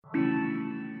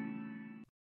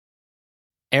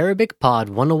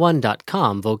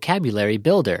ArabicPod101.com Vocabulary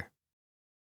Builder.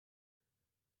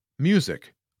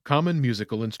 Music, common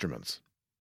musical instruments.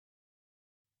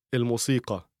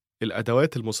 الموسيقى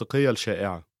الأدوات الموسيقية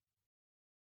الشائعة.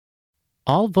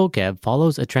 All vocab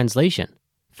follows a translation.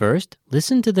 First,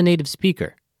 listen to the native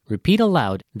speaker. Repeat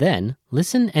aloud, then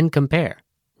listen and compare.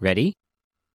 Ready?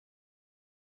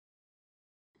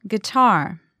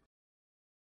 Guitar,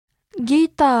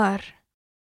 guitar,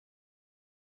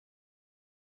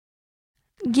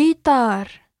 guitar,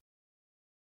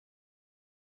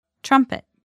 trumpet,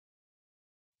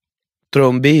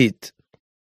 ترومبيت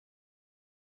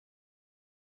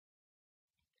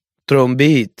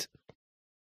ترومبيت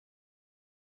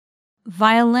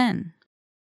violin,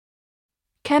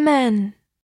 كمان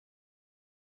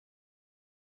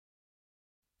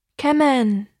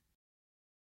كمان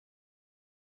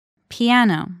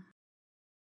piano,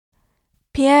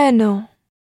 piano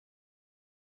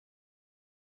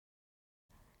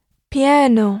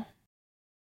piano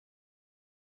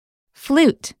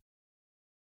flute,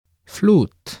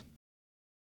 Flute.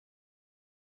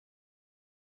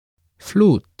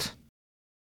 Flute.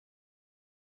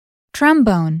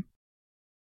 trombone,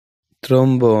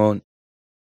 ترومبون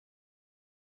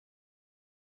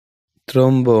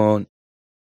ترومبون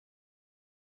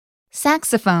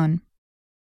saxophone,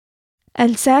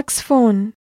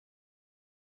 الساكسفون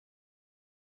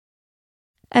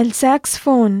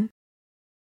الساكسفون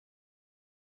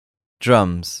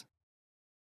drums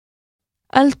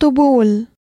الطبول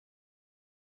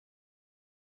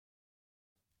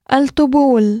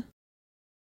الطبول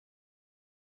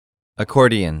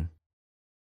accordion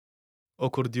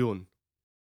أكورديون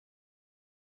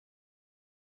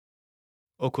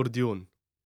أكورديون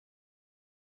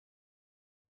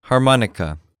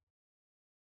harmonica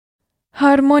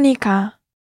هارمونيكا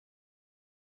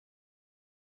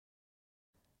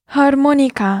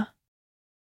هارمونيكا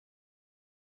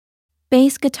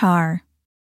bass guitar,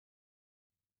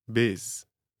 بيز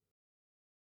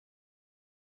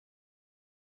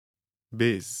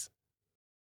بيز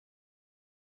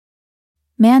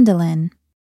mandolin,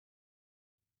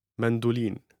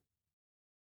 مندولين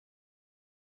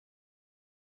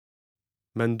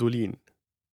مندولين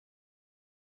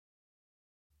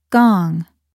gong,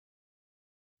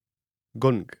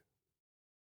 جونج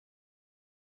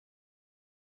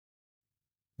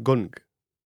جونج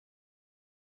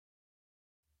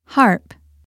harp,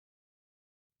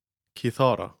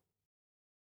 كثارة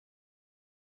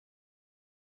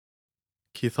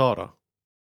كثارة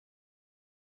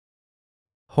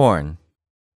horn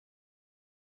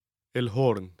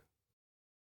الهورن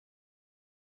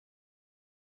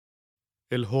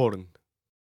الهورن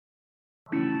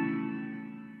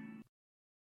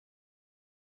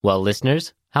Well,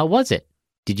 listeners, how was it?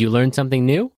 Did you learn something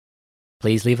new?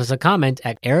 Please leave us a comment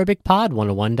at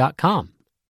ArabicPod101.com.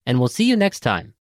 And we'll see you next time.